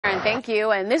Karen, thank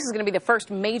you. And this is going to be the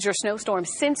first major snowstorm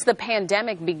since the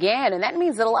pandemic began. And that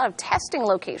means that a lot of testing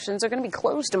locations are going to be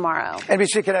closed tomorrow.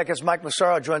 NBC Connecticut's Mike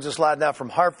Massaro joins us live now from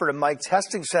Hartford. And Mike,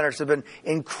 testing centers have been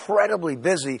incredibly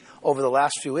busy over the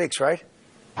last few weeks, right?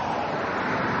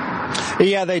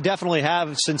 Yeah, they definitely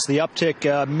have since the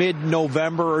uptick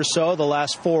mid-November or so, the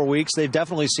last 4 weeks. They've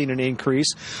definitely seen an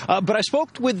increase. But I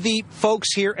spoke with the folks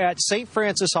here at St.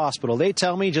 Francis Hospital. They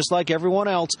tell me, just like everyone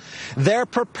else, they're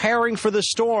preparing for the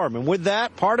storm. And with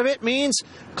that, part of it means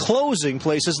closing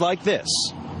places like this.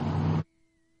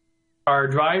 Our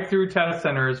drive-through test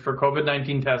centers for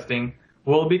COVID-19 testing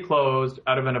will be closed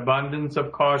out of an abundance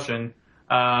of caution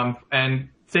and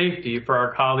safety for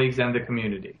our colleagues and the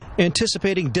community.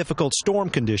 Anticipating difficult storm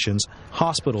conditions,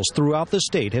 hospitals throughout the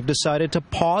state have decided to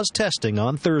pause testing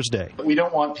on Thursday. We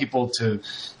don't want people to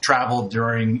travel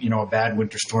during, a bad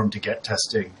winter storm to get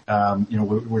testing.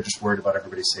 We're just worried about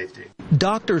everybody's safety.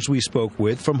 Doctors we spoke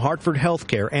with from Hartford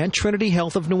HealthCare and Trinity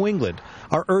Health of New England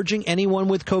are urging anyone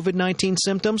with COVID-19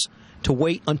 symptoms to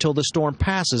wait until the storm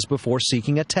passes before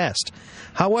seeking a test.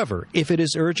 However, if it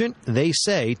is urgent, they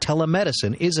say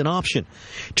telemedicine is an option.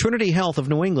 Trinity Health of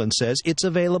New England says it's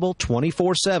available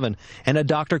 24/7 and a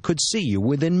doctor could see you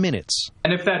within minutes.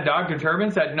 And if that doc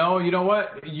determines that, no, you know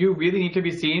what, you really need to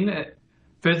be seen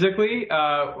physically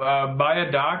by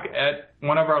a doc at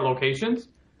one of our locations,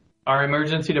 our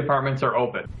emergency departments are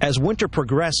open. As winter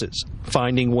progresses,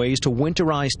 finding ways to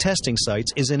winterize testing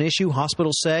sites is an issue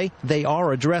hospitals say they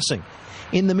are addressing.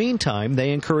 In the meantime,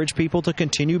 they encourage people to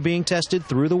continue being tested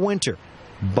through the winter.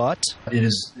 But it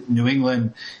is New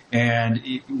England, and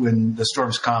when the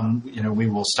storms come, we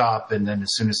will stop, and then as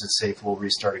soon as it's safe, we'll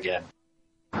restart again.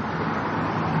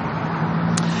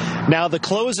 Now, the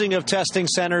closing of testing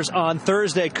centers on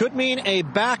Thursday could mean a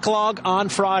backlog on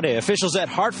Friday. Officials at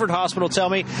Hartford Hospital tell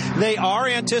me they are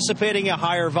anticipating a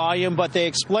higher volume, but they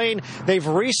explain they've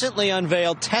recently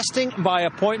unveiled testing by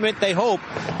appointment. They hope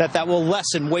that will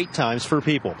lessen wait times for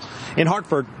people. In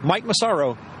Hartford, Mike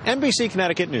Massaro, NBC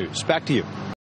Connecticut News. Back to you.